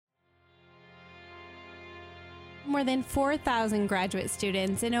more than 4,000 graduate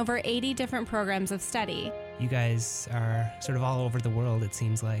students in over 80 different programs of study. You guys are sort of all over the world, it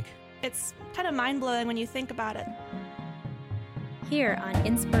seems like. It's kind of mind-blowing when you think about it. Here on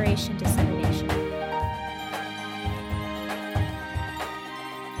Inspiration Dissemination.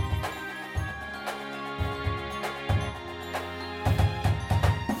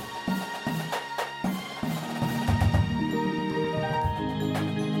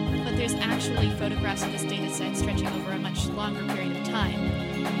 There's actually photographs of this data set stretching over a much longer period of time.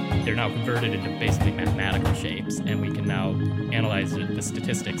 They're now converted into basically mathematical shapes, and we can now analyze the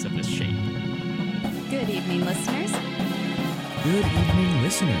statistics of this shape. Good evening, listeners. Good evening,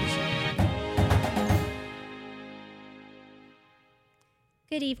 listeners.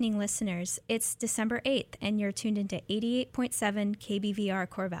 Good evening, listeners. It's December 8th, and you're tuned into 88.7 KBVR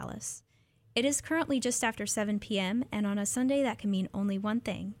Corvallis. It is currently just after 7 p.m., and on a Sunday that can mean only one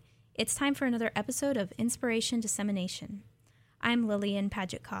thing. It's time for another episode of Inspiration Dissemination. I'm Lillian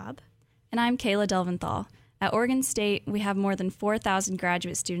Paget-Cobb. And I'm Kayla Delventhal. At Oregon State, we have more than 4,000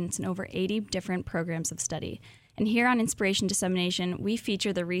 graduate students in over 80 different programs of study. And here on Inspiration Dissemination, we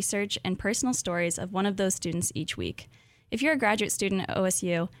feature the research and personal stories of one of those students each week. If you're a graduate student at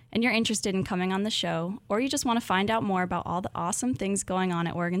OSU and you're interested in coming on the show, or you just want to find out more about all the awesome things going on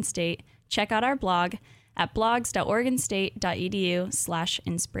at Oregon State, check out our blog at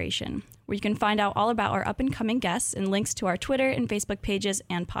blogs.oregonstate.edu/inspiration, where you can find out all about our up-and-coming guests and links to our Twitter and Facebook pages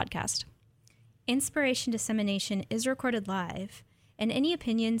and podcast. Inspiration Dissemination is recorded live, and any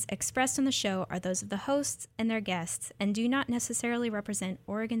opinions expressed on the show are those of the hosts and their guests and do not necessarily represent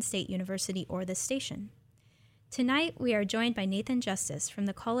Oregon State University or this station. Tonight, we are joined by Nathan Justice from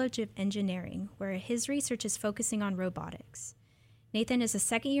the College of Engineering, where his research is focusing on robotics. Nathan is a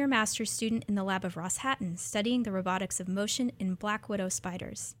second-year master's student in the lab of Ross Hatton, studying the robotics of motion in black widow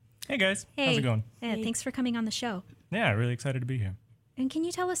spiders. Hey guys, Hey. How's it going? Yeah, Hey. Thanks for coming on the show. Yeah, really excited to be here. And can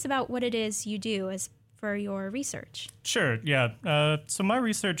you tell us about what it is you do for your research? Sure, yeah. So my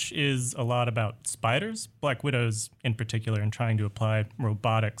research is a lot about spiders, black widows in particular, and trying to apply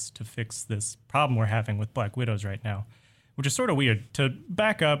robotics to fix this problem we're having with black widows right now, which is sort of weird. To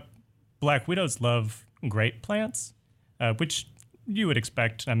back up, black widows love grape plants, which you would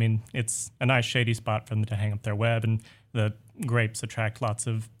expect. I mean, it's a nice shady spot for them to hang up their web, and the grapes attract lots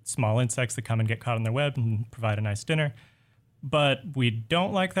of small insects that come and get caught in their web and provide a nice dinner. But we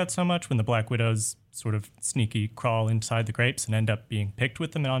don't like that so much when the black widows sort of sneaky crawl inside the grapes and end up being picked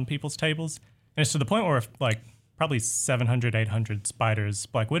with them on people's tables. And it's to the point where like probably 700, 800 spiders,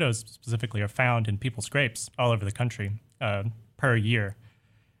 black widows specifically, are found in people's grapes all over the country per year.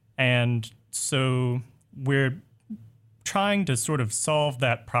 And so we're trying to sort of solve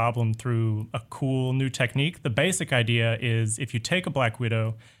that problem through a cool new technique. The basic idea is if you take a black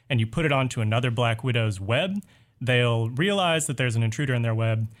widow and you put it onto another black widow's web, they'll realize that there's an intruder in their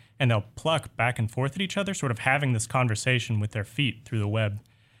web, and they'll pluck back and forth at each other, sort of having this conversation with their feet through the web.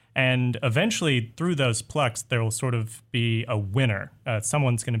 And eventually, through those plucks, there will sort of be a winner.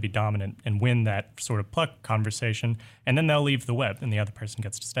 Someone's going to be dominant and win that sort of pluck conversation, and then they'll leave the web, and the other person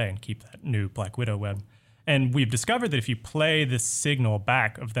gets to stay and keep that new black widow web. And we've discovered that if you play this signal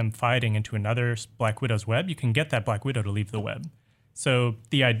back of them fighting into another black widow's web, you can get that black widow to leave the web. So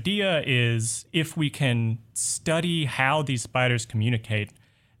the idea is if we can study how these spiders communicate,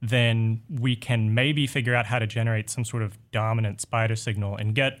 then we can maybe figure out how to generate some sort of dominant spider signal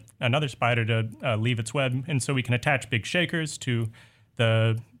and get another spider to leave its web. And so we can attach big shakers to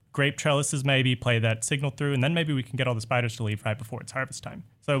the grape trellises, maybe play that signal through, and then maybe we can get all the spiders to leave right before it's harvest time.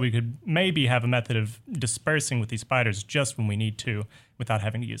 So we could maybe have a method of dispersing with these spiders just when we need to without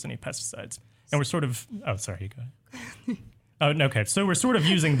having to use any pesticides. And we're sort of, oh, sorry, you go ahead. Okay, so we're sort of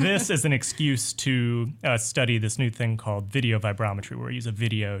using this as an excuse to study this new thing called video vibrometry, where we use a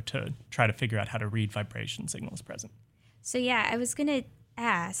video to try to figure out how to read vibration signals present. So yeah, I was going to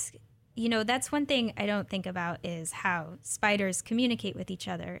ask, that's one thing I don't think about is how spiders communicate with each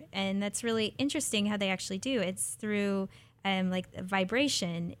other. And that's really interesting how they actually do. It's through like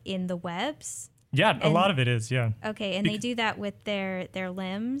vibration in the webs. Yeah, a lot of it is, yeah. Okay, and they do that with their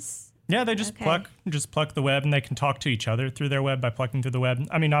limbs. Yeah, they just pluck the web, and they can talk to each other through their web by plucking through the web.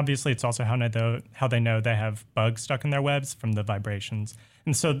 I mean, obviously, it's also how they know they have bugs stuck in their webs from the vibrations.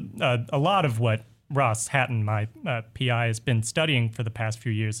 And so a lot of what Ross Hatton, my PI, has been studying for the past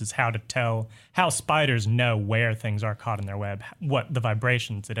few years is how to tell how spiders know where things are caught in their web, what the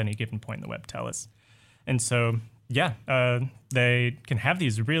vibrations at any given point in the web tell us. And so, yeah, they can have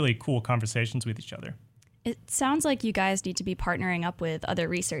these really cool conversations with each other. It sounds like you guys need to be partnering up with other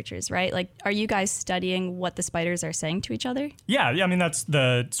researchers, right? Like, are you guys studying what the spiders are saying to each other? Yeah, I mean, that's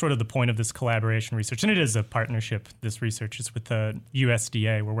the sort of the point of this collaboration research. And it is a partnership. This research is with the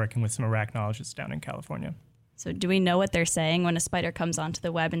USDA. We're working with some arachnologists down in California. So do we know what they're saying when a spider comes onto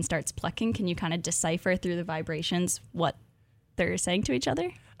the web and starts plucking? Can you kind of decipher through the vibrations what they're saying to each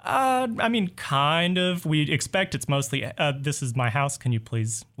other? I mean, kind of. We expect it's mostly, this is my house. Can you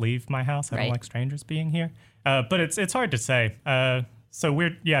please leave my house? I don't like strangers being here. But it's hard to say. So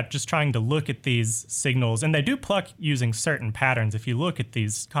we're, just trying to look at these signals. And they do pluck using certain patterns. If you look at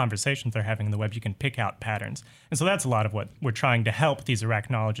these conversations they're having in the web, you can pick out patterns. And so that's a lot of what we're trying to help these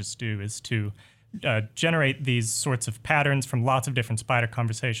arachnologists do, is to generate these sorts of patterns from lots of different spider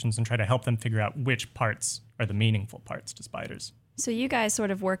conversations and try to help them figure out which parts are the meaningful parts to spiders. So you guys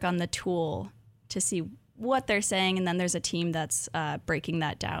sort of work on the tool to see what they're saying, and then there's a team that's breaking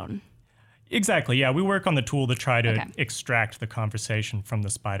that down. Exactly, yeah. We work on the tool to try to extract the conversation from the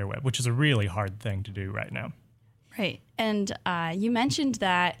spider web, which is a really hard thing to do right now. Right. And you mentioned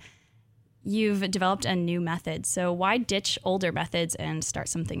that you've developed a new method. So why ditch older methods and start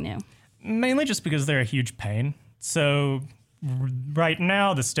something new? Mainly just because they're a huge pain. So right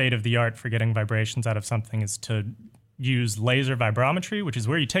now, the state of the art for getting vibrations out of something is to use laser vibrometry, which is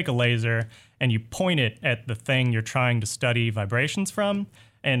where you take a laser and you point it at the thing you're trying to study vibrations from.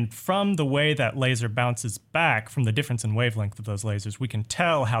 And from the way that laser bounces back, from the difference in wavelength of those lasers, we can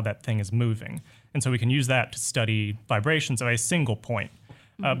tell how that thing is moving. And so we can use that to study vibrations at a single point.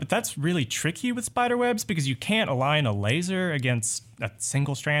 But that's really tricky with spider webs because you can't align a laser against a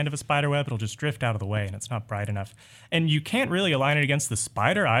single strand of a spider web. It'll just drift out of the way and it's not bright enough. And you can't really align it against the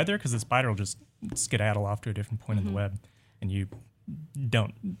spider either because the spider will just skedaddle off to a different point in the web. And you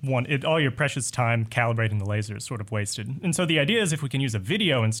don't want it. All your precious time calibrating the laser is sort of wasted. And so the idea is if we can use a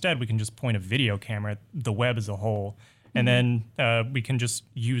video instead, we can just point a video camera at the web as a whole. And then we can just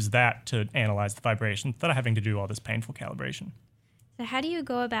use that to analyze the vibrations without having to do all this painful calibration. So how do you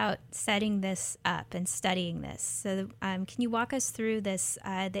go about setting this up and studying this? So can you walk us through this,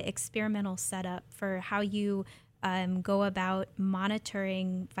 the experimental setup for how you go about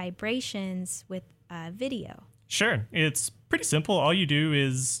monitoring vibrations with video? Sure. It's pretty simple. All you do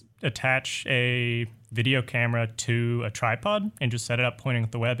is attach a video camera to a tripod and just set it up pointing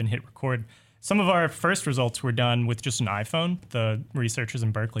at the web and hit record. Some of our first results were done with just an iPhone. The researchers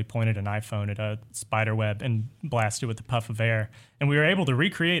in Berkeley pointed an iPhone at a spider web and blasted it with a puff of air. And we were able to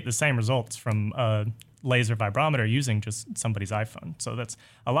recreate the same results from a laser vibrometer using just somebody's iPhone. So that's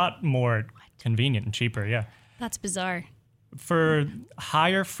a lot more convenient and cheaper, yeah. That's bizarre. For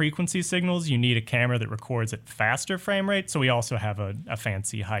higher frequency signals, you need a camera that records at faster frame rates. So we also have a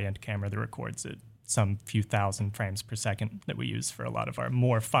fancy high-end camera that records at some few thousand frames per second that we use for a lot of our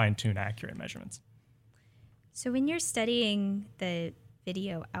more fine-tuned, accurate measurements. So when you're studying the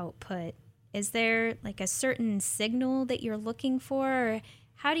video output, is there like a certain signal that you're looking for? Or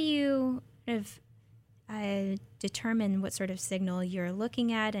how do you kind of determine what sort of signal you're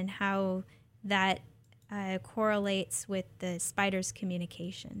looking at and how that correlates with the spider's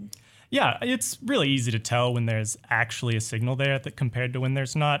communication? Yeah, it's really easy to tell when there's actually a signal there that compared to when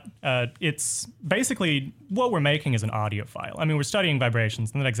there's not. It's basically what we're making is an audio file. I mean, we're studying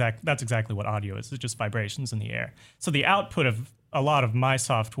vibrations, and that's exactly what audio is. It's just vibrations in the air. So the output of a lot of my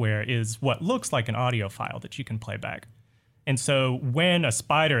software is what looks like an audio file that you can play back. And so when a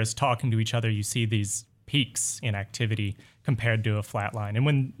spider is talking to each other, you see these peaks in activity compared to a flat line. And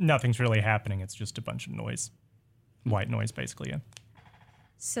when nothing's really happening, it's just a bunch of noise. White noise, basically, yeah.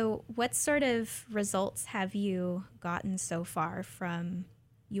 So what sort of results have you gotten so far from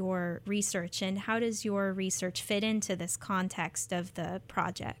your research, and how does your research fit into this context of the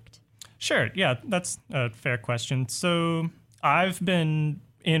project? Sure, yeah, that's a fair question. So I've been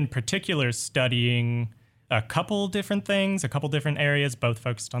in particular studying a couple different things, a couple different areas, both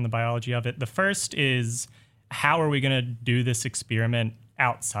focused on the biology of it. The first is how are we going to do this experiment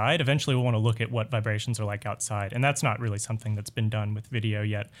outside? Eventually we'll want to look at what vibrations are like outside, and that's not really something that's been done with video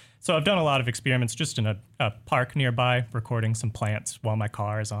yet. So I've done a lot of experiments just in a park nearby, recording some plants while my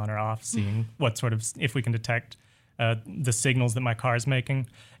car is on or off, seeing what sort of, if we can detect the signals that my car is making.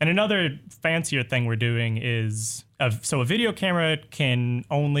 And another fancier thing we're doing is, so a video camera can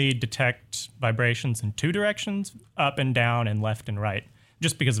only detect vibrations in two directions, up and down and left and right,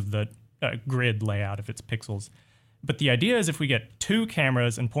 just because of the grid layout of its pixels. But the idea is if we get two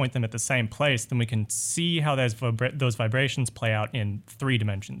cameras and point them at the same place, then we can see how those vibrations play out in 3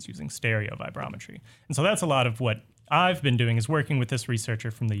 dimensions using stereo vibrometry. And so that's a lot of what I've been doing, is working with this researcher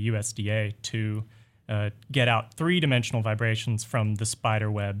from the USDA to get out 3-dimensional vibrations from the spider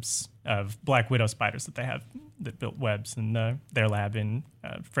webs of black widow spiders that they have that built webs in their lab in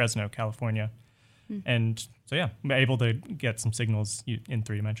Fresno, California. And so, yeah, I'm able to get some signals in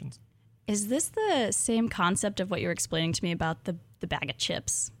 3 dimensions. Is this the same concept of what you were explaining to me about the bag of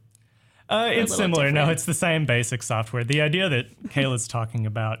chips? It's similar. Different? No, it's the same basic software. The idea that Kayla's talking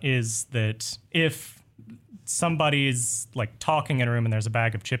about is that if somebody's like talking in a room and there's a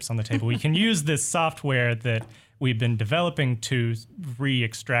bag of chips on the table, we can use this software that we've been developing to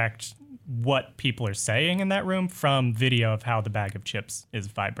re-extract what people are saying in that room from video of how the bag of chips is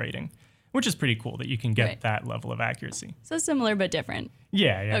vibrating, which is pretty cool that you can get that level of accuracy. So similar but different.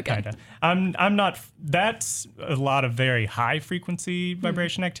 Yeah, Okay. kind of. I'm not. That's a lot of very high frequency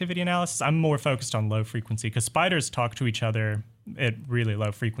vibration activity analysis. I'm more focused on low frequency because spiders talk to each other at really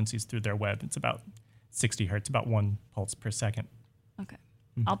low frequencies through their web. It's about 60 hertz, about 1 pulse per second. Okay.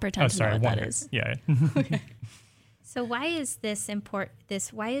 I'll pretend to know what that hertz. is. Yeah. So why is this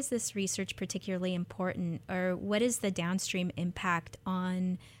why is this research particularly important, or what is the downstream impact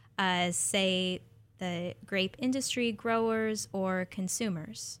on, say, the grape industry, growers, or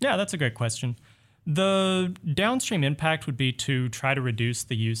consumers? Yeah, that's a great question. The downstream impact would be to try to reduce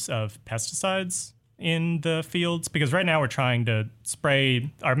the use of pesticides in the fields, because right now we're trying to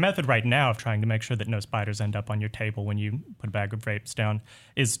spray. Our method right now of trying to make sure that no spiders end up on your table when you put a bag of grapes down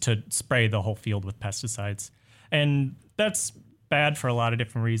is to spray the whole field with pesticides. And that's bad for a lot of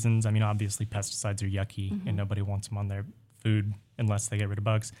different reasons. I mean, obviously pesticides are yucky and nobody wants them on their food unless they get rid of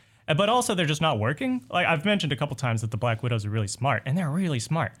bugs. But also they're just not working. Like I've mentioned a couple times that the black widows are really smart, and they're really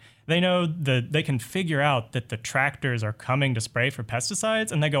smart. They know that they can figure out that the tractors are coming to spray for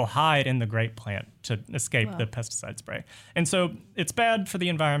pesticides, and they go hide in the grape plant to escape the pesticide spray. And so it's bad for the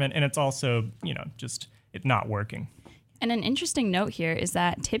environment, and it's also, just it not working. And an interesting note here is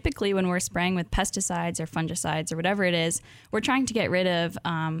that typically when we're spraying with pesticides or fungicides or whatever it is, we're trying to get rid of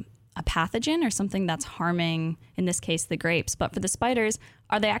a pathogen or something that's harming, in this case, the grapes. But for the spiders,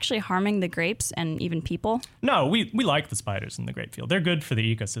 are they actually harming the grapes and even people? No, we like the spiders in the grape field. They're good for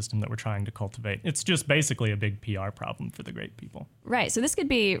the ecosystem that we're trying to cultivate. It's just basically a big PR problem for the grape people. Right. So this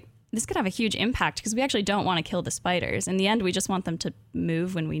could have a huge impact because we actually don't want to kill the spiders. In the end, we just want them to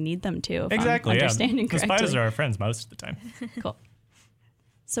move when we need them to. If Exactly. I'm understanding correctly. The spiders are our friends most of the time. Cool.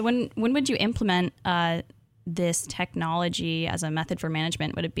 So when would you implement this technology as a method for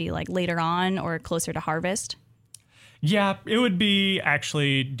management? Would it be like later on or closer to harvest? Yeah, it would be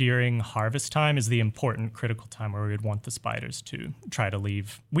actually during harvest time is the important critical time where we would want the spiders to try to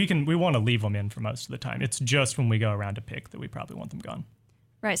leave. We want to leave them in for most of the time. It's just when we go around to pick that we probably want them gone.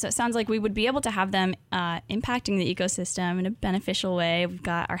 Right. So it sounds like we would be able to have them impacting the ecosystem in a beneficial way. We've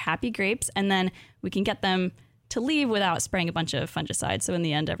got our happy grapes, and then we can get them to leave without spraying a bunch of fungicides. So in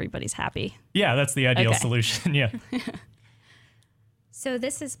the end, everybody's happy. Yeah, that's the ideal solution. Yeah. So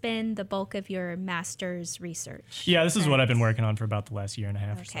this has been the bulk of your master's research. Yeah, this is what I've been working on for about the last year and a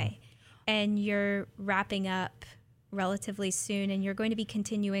half or so. Okay. And you're wrapping up relatively soon, and you're going to be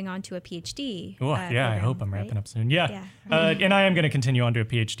continuing on to a PhD. Oh, yeah, program, I hope I'm right? wrapping up soon. Yeah. Yeah. And I am going to continue on to a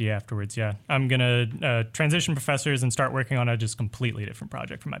PhD afterwards, yeah. I'm going to transition professors and start working on a just completely different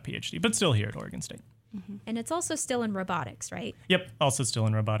project for my PhD, but still here at Oregon State. Mm-hmm. And it's also still in robotics, right? Yep, also still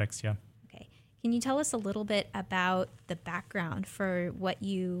in robotics, yeah. Okay. Can you tell us a little bit about the background for what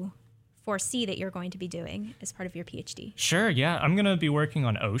you foresee that you're going to be doing as part of your PhD? Sure, yeah. I'm going to be working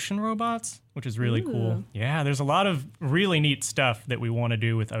on ocean robots, which is really cool. Yeah, there's a lot of really neat stuff that we want to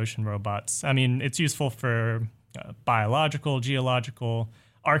do with ocean robots. I mean, it's useful for biological, geological,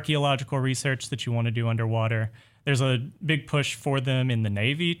 archaeological research that you want to do underwater. There's a big push for them in the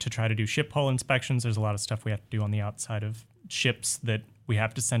Navy to try to do ship hull inspections. There's a lot of stuff we have to do on the outside of ships that we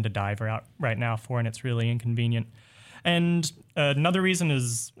have to send a diver out right now for, and it's really inconvenient. And another reason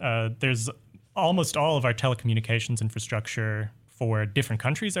is there's almost all of our telecommunications infrastructure for different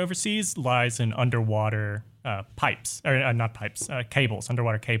countries overseas lies in underwater pipes, or not pipes, cables,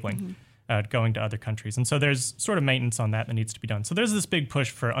 underwater cabling going to other countries. And so there's sort of maintenance on that needs to be done. So there's this big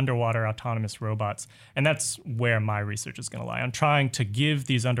push for underwater autonomous robots, and that's where my research is going to lie. I'm trying to give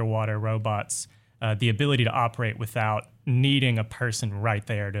these underwater robots the ability to operate without needing a person right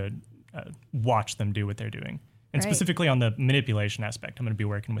there to watch them do what they're doing. And specifically on the manipulation aspect, I'm going to be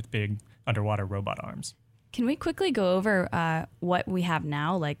working with big underwater robot arms. Can we quickly go over what we have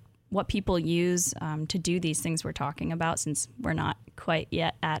now, like what people use to do these things we're talking about, since we're not quite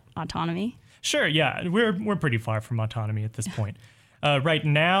yet at autonomy? Sure, yeah. We're pretty far from autonomy at this point. Right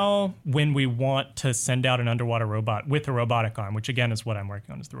now, when we want to send out an underwater robot with a robotic arm, which again is what I'm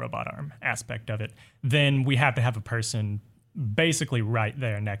working on, is the robot arm aspect of it, then we have to have a person basically right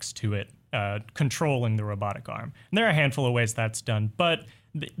there next to it controlling the robotic arm. And there are a handful of ways that's done, but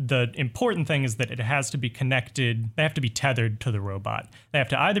the important thing is that it has to be connected. They have to be tethered to the robot. They have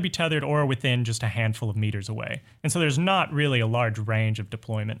to either be tethered or within just a handful of meters away. And so there's not really a large range of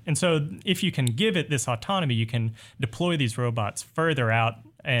deployment. And so if you can give it this autonomy, you can deploy these robots further out,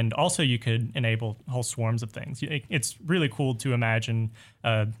 and also you could enable whole swarms of things. It's really cool to imagine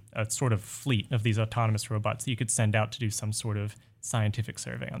a sort of fleet of these autonomous robots that you could send out to do some sort of scientific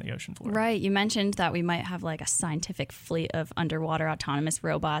survey on the ocean floor. Right. You mentioned that we might have like a scientific fleet of underwater autonomous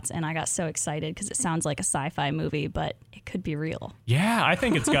robots, and I got so excited because it sounds like a sci-fi movie, but it could be real. Yeah, I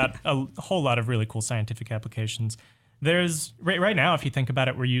think it's got a whole lot of really cool scientific applications. There's right now, if you think about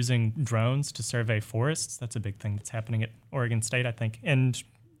it, we're using drones to survey forests. That's a big thing that's happening at Oregon State, I think. And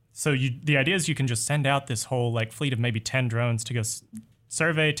so the idea is you can just send out this whole like fleet of maybe 10 drones to go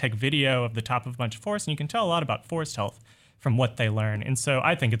survey, take video of the top of a bunch of forests, and you can tell a lot about forest health from what they learn. And so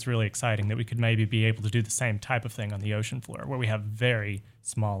I think it's really exciting that we could maybe be able to do the same type of thing on the ocean floor where we have very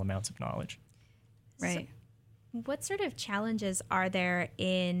small amounts of knowledge. Right. So what sort of challenges are there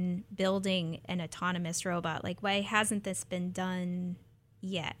in building an autonomous robot? Like, why hasn't this been done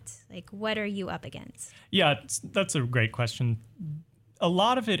yet? Like, what are you up against? Yeah, that's a great question. A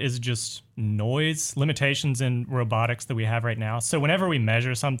lot of it is just noise, limitations in robotics that we have right now. So whenever we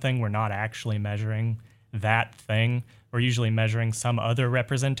measure something, we're not actually measuring that thing. We're usually measuring some other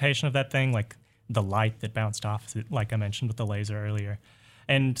representation of that thing, like the light that bounced off it, like I mentioned with the laser earlier.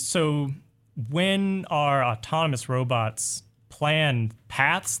 And so when our autonomous robots plan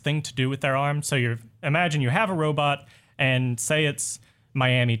paths, thing to do with their arm, so imagine you have a robot and say it's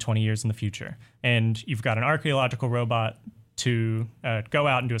Miami 20 years in the future, and you've got an archaeological robot to go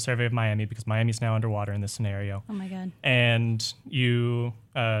out and do a survey of Miami because Miami's now underwater in this scenario. Oh my God. And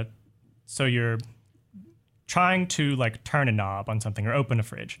so you're trying to like turn a knob on something or open a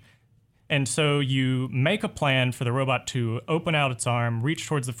fridge. And so you make a plan for the robot to open out its arm, reach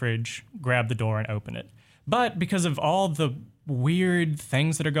towards the fridge, grab the door and open it. But because of all the weird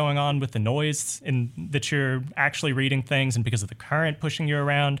things that are going on with the noise and that you're actually reading things, and because of the current pushing you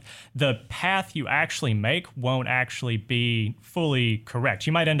around, the path you actually make won't actually be fully correct.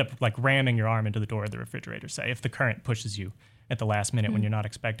 You might end up like ramming your arm into the door of the refrigerator, say, if the current pushes you at the last minute when you're not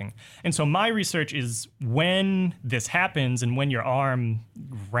expecting. And so my research is when this happens and when your arm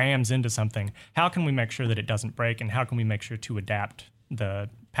rams into something, how can we make sure that it doesn't break, and how can we make sure to adapt the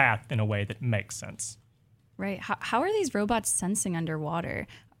path in a way that makes sense? Right. How are these robots sensing underwater?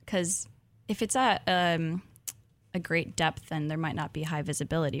 Because if it's at a great depth, then there might not be high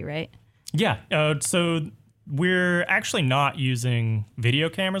visibility, right? Yeah. So we're actually not using video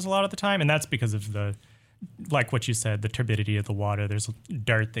cameras a lot of the time, and that's because of like what you said, the turbidity of the water. There's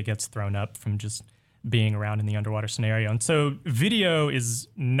dirt that gets thrown up from just being around in the underwater scenario. And so video is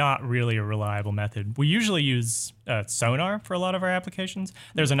not really a reliable method. We usually use sonar for a lot of our applications.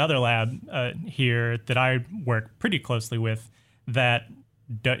 There's another lab here that I work pretty closely with that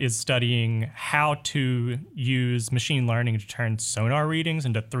is studying how to use machine learning to turn sonar readings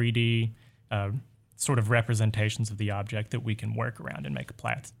into 3D sort of representations of the object that we can work around and make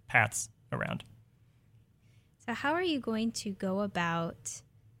paths around. So how are you going to go about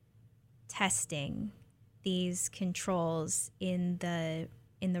testing these controls in the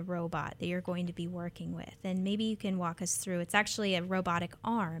robot that you're going to be working with? And maybe you can walk us through. It's actually a robotic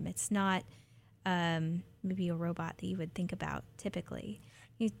arm. It's not maybe a robot that you would think about typically.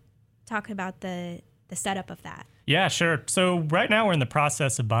 You talk about the setup of that. Yeah, sure. So right now we're in the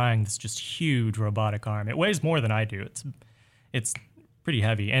process of buying this just huge robotic arm. It weighs more than I do. It's pretty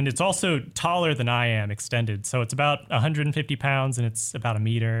heavy, and it's also taller than I am extended. So it's about 150 pounds, and it's about 1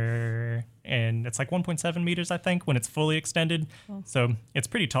 meter, and it's like 1.7 meters, I think, when it's fully extended. Cool. So it's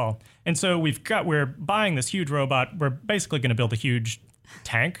pretty tall. And so we're buying this huge robot. We're basically going to build a huge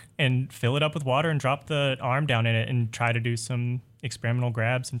tank and fill it up with water and drop the arm down in it and try to do some experimental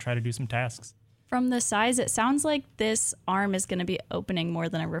grabs and try to do some tasks. From the size, it sounds like this arm is going to be opening more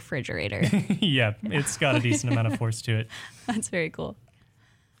than a refrigerator. Yeah, it's got a decent amount of force to it. That's very cool.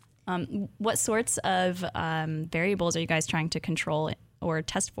 What sorts of variables are you guys trying to control or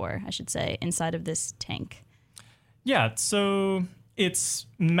test for, I should say, inside of this tank? Yeah, so it's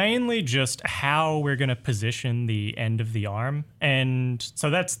mainly just how we're going to position the end of the arm. And so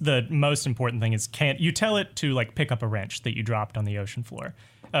that's the most important thing is you tell it to like pick up a wrench that you dropped on the ocean floor.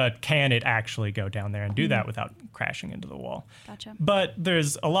 Can it actually go down there and do that without crashing into the wall? Gotcha. But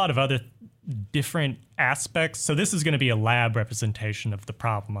there's a lot of other different aspects. So this is going to be a lab representation of the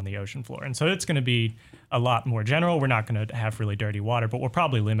problem on the ocean floor. And so it's going to be a lot more general. We're not going to have really dirty water, but we'll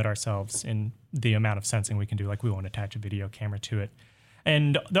probably limit ourselves in the amount of sensing we can do. Like we won't attach a video camera to it.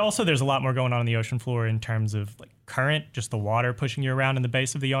 And also there's a lot more going on the ocean floor in terms of like current, just the water pushing you around in the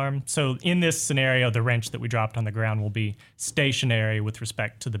base of the arm. So in this scenario, the wrench that we dropped on the ground will be stationary with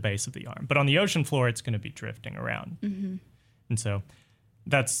respect to the base of the arm. But on the ocean floor, it's going to be drifting around. Mm-hmm. And so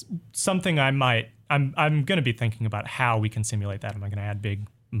that's something I'm going to be thinking about how we can simulate that. Am I going to add big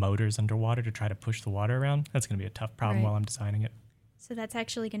motors underwater to try to push the water around? That's going to be a tough problem while I'm designing it. So that's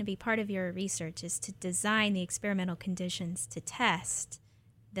actually going to be part of your research, is to design the experimental conditions to test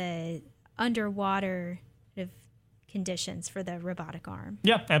the underwater sort of conditions for the robotic arm.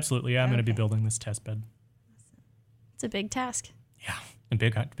 Yeah, absolutely. Yeah, I'm going to be building this test bed. It's a big task. Yeah, a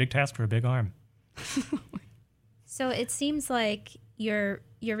big task for a big arm. So it seems like your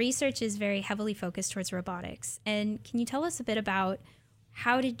research is very heavily focused towards robotics. And can you tell us a bit about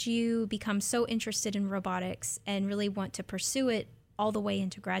how did you become so interested in robotics and really want to pursue it all the way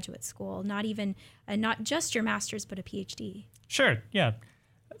into graduate school, not just your master's, but a PhD? Sure, yeah.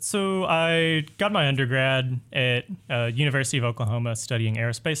 So I got my undergrad at University of Oklahoma studying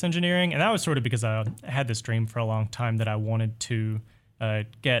aerospace engineering, and that was sort of because I had this dream for a long time that I wanted to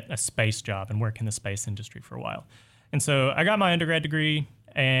get a space job and work in the space industry for a while. And so I got my undergrad degree,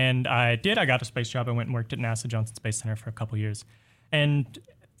 and I got a space job. I went and worked at NASA Johnson Space Center for a couple years. And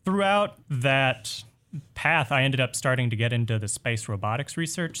throughout that path, I ended up starting to get into the space robotics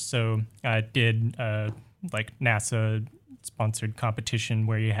research. So I did like NASA-sponsored competition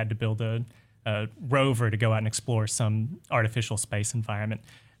where you had to build a rover to go out and explore some artificial space environment.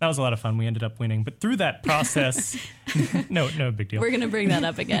 That was a lot of fun. We ended up winning. But through that process, no big deal. We're going to bring that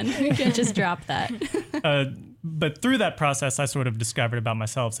up again. We can't just drop that. But through that process, I sort of discovered about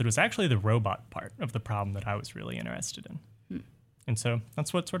myself that it was actually the robot part of the problem that I was really interested in. And so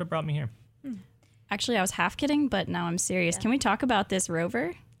that's what sort of brought me here. Actually, I was half kidding, but now I'm serious. Can we talk about this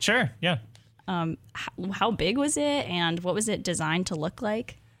rover? Sure, yeah. How big was it, and what was it designed to look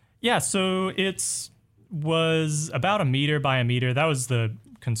like? Yeah, so it was about 1 meter by 1 meter. That was the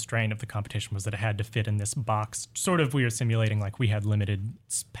constraint of the competition, was that it had to fit in this box. Sort of we were simulating like we had limited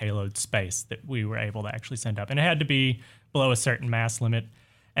payload space that we were able to actually send up. And it had to be below a certain mass limit.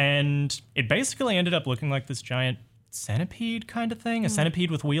 And it basically ended up looking like this giant centipede kind of thing, a centipede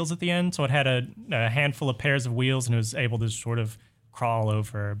with wheels at the end. So it had a handful of pairs of wheels, and it was able to sort of crawl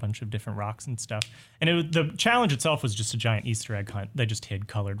over a bunch of different rocks and stuff. And the challenge itself was just a giant Easter egg hunt. They just hid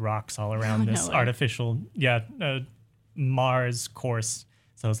colored rocks all around this artificial, Mars course.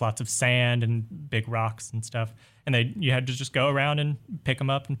 So there was lots of sand and big rocks and stuff. And you had to just go around and pick them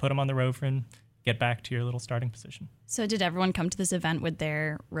up and put them on the rover and get back to your little starting position. So did everyone come to this event with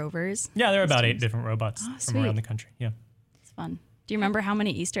their rovers? Yeah, there are about 8 different robots from around the country. Yeah. It's fun. Do you remember how many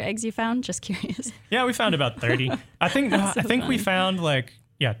Easter eggs you found? Just curious. Yeah, we found about 30. I think we found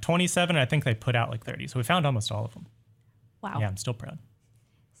 27. I think they put out like 30. So we found almost all of them. Wow. Yeah, I'm still proud.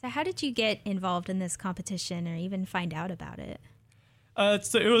 So how did you get involved in this competition or even find out about it?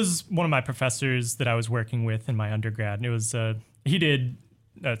 So it was one of my professors that I was working with in my undergrad. And it was he did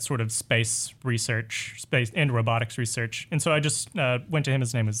sort of space research, space and robotics research. And so I just went to him.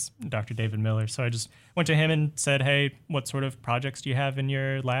 His name was Dr. David Miller. So I just went to him and said, hey, what sort of projects do you have in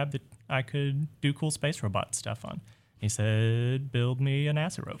your lab that I could do cool space robot stuff on? He said, build me a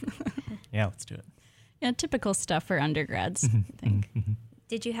NASA rover. Yeah, let's do it. Yeah, typical stuff for undergrads, I think.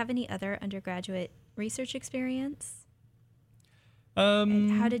 Did you have any other undergraduate research experience?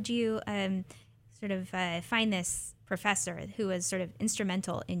 And how did you find this professor who was sort of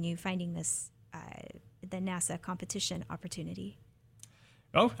instrumental in you finding this the NASA competition opportunity?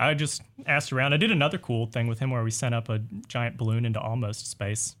 Oh, I just asked around. I did another cool thing with him where we sent up a giant balloon into almost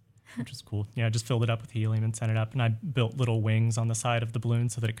space, which is cool. Yeah, I just filled it up with helium and sent it up, and I built little wings on the side of the balloon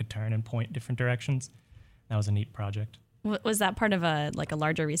so that it could turn and point different directions. That was a neat project. Was that part of a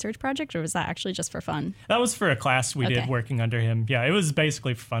larger research project, or was that actually just for fun? That was for a class we did working under him. Yeah, it was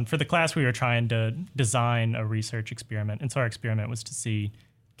basically for fun. For the class, we were trying to design a research experiment. And so our experiment was to see,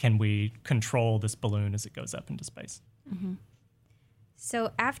 can we control this balloon as it goes up into space? Mm-hmm.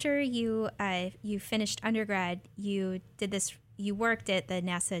 So after you finished undergrad, you worked at the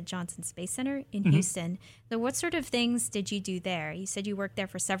NASA Johnson Space Center in Houston. So what sort of things did you do there? You said you worked there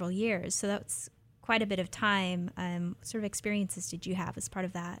for several years. So that's quite a bit of time. What sort of experiences did you have as part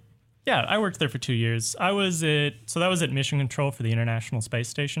of that? Yeah, I worked there for 2 years. That was at Mission Control for the International Space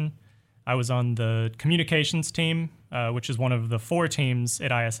Station. I was on the communications team, which is one of the 4 teams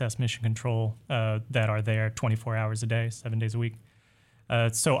at ISS Mission Control that are there 24 hours a day, 7 days a week.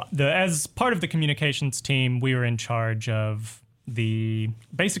 As part of the communications team, we were in charge of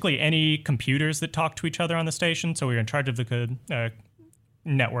basically any computers that talk to each other on the station. So we were in charge of the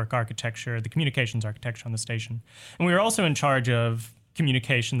network architecture, the communications architecture on the station. And we were also in charge of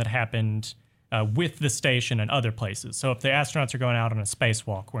communication that happened with the station and other places. So if the astronauts are going out on a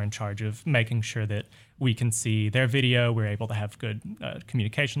spacewalk, we're in charge of making sure that we can see their video. We're able to have good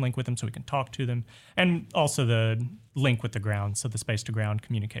communication link with them so we can talk to them. And also the link with the ground, so the space-to-ground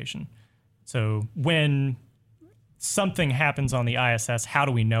communication. So when something happens on the ISS, how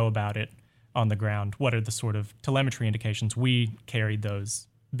do we know about it on the ground? What are the sort of telemetry indications? We carried those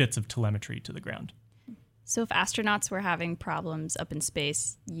bits of telemetry to the ground. So if astronauts were having problems up in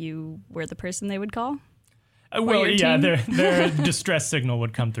space, you were the person they would call? Well, yeah, their distress signal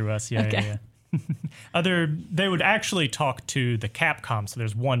would come through us. Yeah, okay. Yeah. They would actually talk to the Capcom. So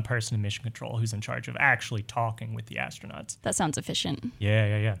there's one person in mission control who's in charge of actually talking with the astronauts. That sounds efficient.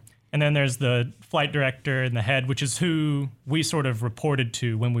 Yeah. And then there's the flight director and the head, which is who we sort of reported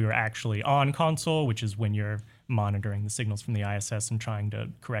to when we were actually on console, which is when you're monitoring the signals from the ISS and trying to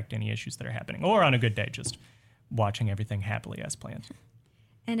correct any issues that are happening. Or on a good day, just watching everything happily as planned.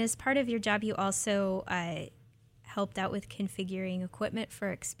 And as part of your job, you also helped out with configuring equipment for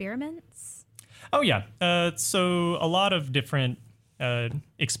experiments? Oh, yeah. So a lot of different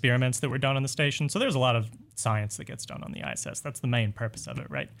experiments that were done on the station. So there's a lot of science that gets done on the ISS. That's the main purpose of it,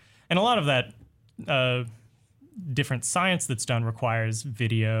 right? And a lot of that different science that's done requires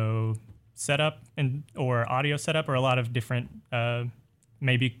video setup or audio setup, or a lot of different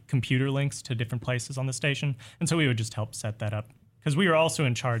maybe computer links to different places on the station. And so we would just help set that up because we were also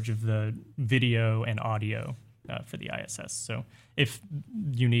in charge of the video and audio for the ISS. So if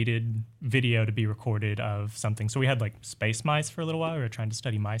you needed video to be recorded of something, so we had like space mice for a little while. We were trying to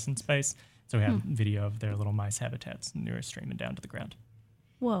study mice in space. So we had video of their little mice habitats, and they were streaming down to the ground.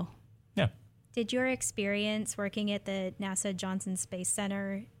 Whoa. Yeah. Did your experience working at the NASA Johnson Space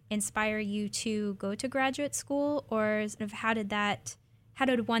Center inspire you to go to graduate school, or sort of how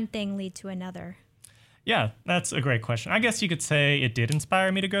did one thing lead to another? Yeah, that's a great question. I guess you could say it did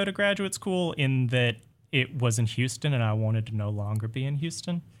inspire me to go to graduate school in that it was in Houston and I wanted to no longer be in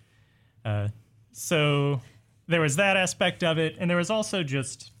Houston. So there was that aspect of it. And there was also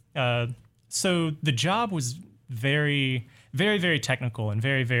just, so the job was very, very, very technical and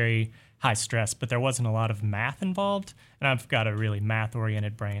very, very high stress, but there wasn't a lot of math involved. And I've got a really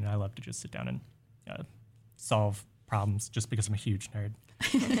math-oriented brain. I love to just sit down and solve problems just because I'm a huge nerd.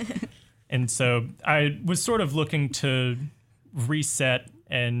 And so I was sort of looking to reset,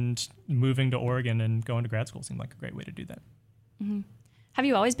 and moving to Oregon and going to grad school seemed like a great way to do that. Mm-hmm. Have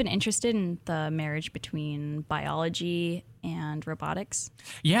you always been interested in the marriage between biology and robotics?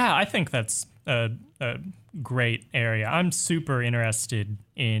 Yeah, I think that's a great area. I'm super interested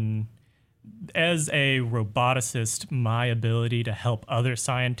in, as a roboticist, my ability to help other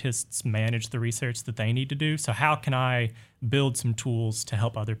scientists manage the research that they need to do. So how can I build some tools to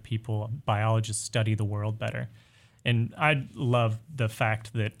help other people, biologists, study the world better? And I love the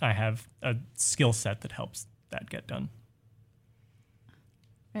fact that I have a skill set that helps that get done.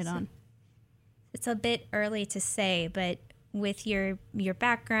 Right on. It's a bit early to say, but with your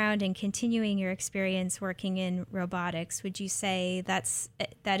background and continuing your experience working in robotics, would you say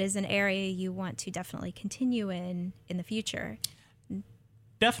that is an area you want to definitely continue in the future?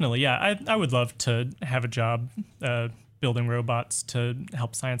 Definitely, yeah. I would love to have a job building robots to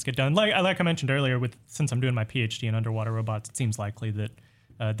help science get done. Like I mentioned earlier, since I'm doing my PhD in underwater robots, it seems likely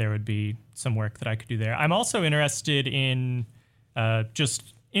that there would be some work that I could do there. I'm also interested in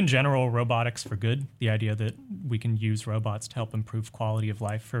just in general robotics for good, the idea that we can use robots to help improve quality of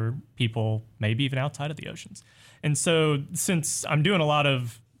life for people, maybe even outside of the oceans. And so since I'm doing a lot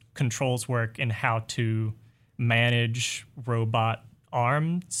of controls work in how to manage robot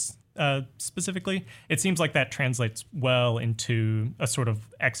arms, specifically, it seems like that translates well into a sort of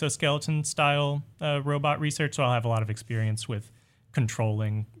exoskeleton style robot research. So I'll have a lot of experience with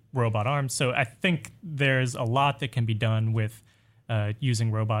controlling robot arms. So I think there's a lot that can be done with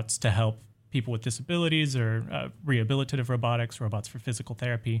using robots to help people with disabilities, or rehabilitative robotics, robots for physical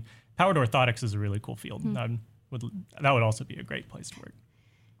therapy. Powered orthotics is a really cool field. That would also be a great place to work.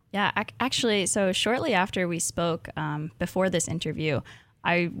 Yeah, actually, so shortly after we spoke, before this interview,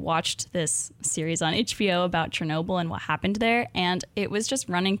 I watched this series on HBO about Chernobyl and what happened there, and it was just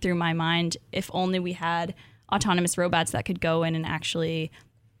running through my mind, if only we had autonomous robots that could go in and actually,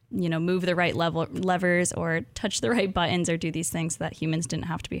 move the right levers or touch the right buttons or do these things so that humans didn't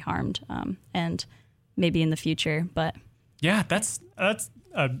have to be harmed, and maybe in the future. But yeah, that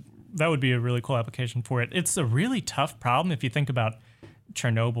would be a really cool application for it. It's a really tough problem if you think about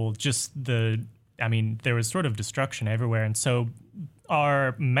Chernobyl. There was sort of destruction everywhere, and so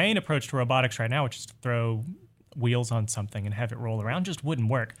our main approach to robotics right now, which is to throw wheels on something and have it roll around, just wouldn't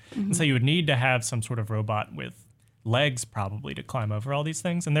work. Mm-hmm. And so you would need to have some sort of robot with legs probably to climb over all these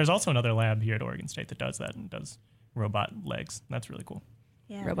things. And there's also another lab here at Oregon State that does that and does robot legs. That's really cool.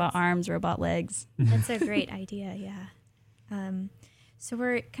 Yeah, Robot arms, robot legs. That's a great idea, yeah. So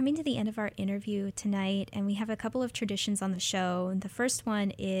we're coming to the end of our interview tonight, and we have a couple of traditions on the show. And the first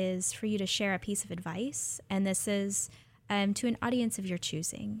one is for you to share a piece of advice, and this is to an audience of your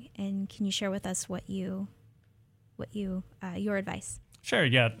choosing. And can you share with us your advice? Sure,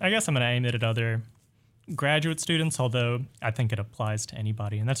 yeah. I guess I'm going to aim it at other graduate students, although I think it applies to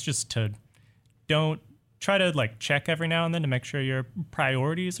anybody. And that's just to don't try to like check every now and then to make sure your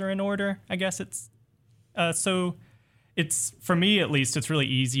priorities are in order. I guess it's it's, for me at least, it's really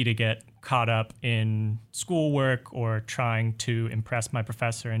easy to get caught up in schoolwork or trying to impress my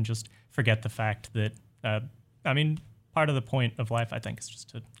professor and just forget the fact that, part of the point of life, I think, is just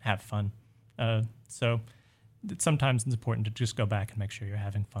to have fun. So sometimes it's important to just go back and make sure you're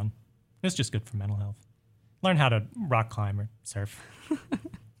having fun. It's just good for mental health. Learn how to rock climb or surf.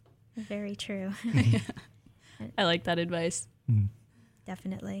 Very true. I like that advice.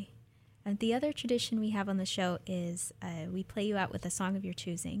 Definitely. The other tradition we have on the show is we play you out with a song of your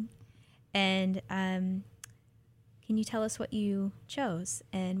choosing. And can you tell us what you chose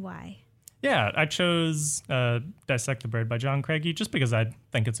and why? Yeah, I chose Dissect the Bird by John Craigie just because I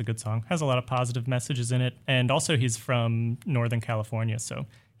think it's a good song. Has a lot of positive messages in it. And also he's from Northern California, so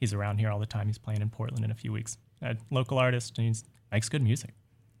he's around here all the time. He's playing in Portland in a few weeks. A local artist, and he makes good music.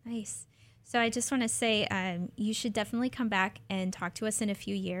 Nice. So I just want to say you should definitely come back and talk to us in a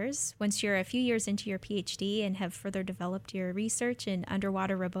few years, once you're a few years into your PhD and have further developed your research in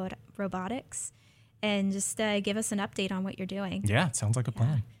underwater robotics, and just give us an update on what you're doing. Yeah, it sounds like a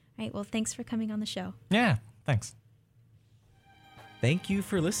plan. All right. Well, thanks for coming on the show. Yeah, thanks. Thank you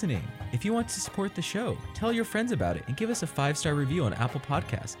for listening. If you want to support the show, tell your friends about it and give us a 5-star review on Apple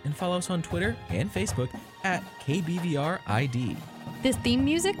Podcasts, and follow us on Twitter and Facebook at KBVRID. This theme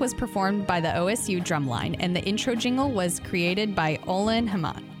music was performed by the OSU Drumline, and the intro jingle was created by Olin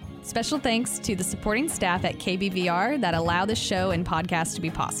Haman. Special thanks to the supporting staff at KBVR that allow this show and podcast to be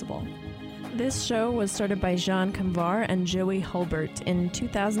possible. This show was started by Jean Kamvar and Joey Hulbert in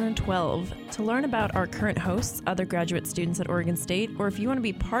 2012. To learn about our current hosts, other graduate students at Oregon State, or if you want to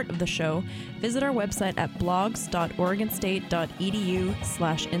be part of the show, visit our website at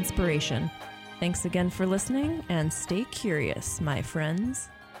blogs.oregonstate.edu/inspiration. Thanks again for listening, and stay curious, my friends.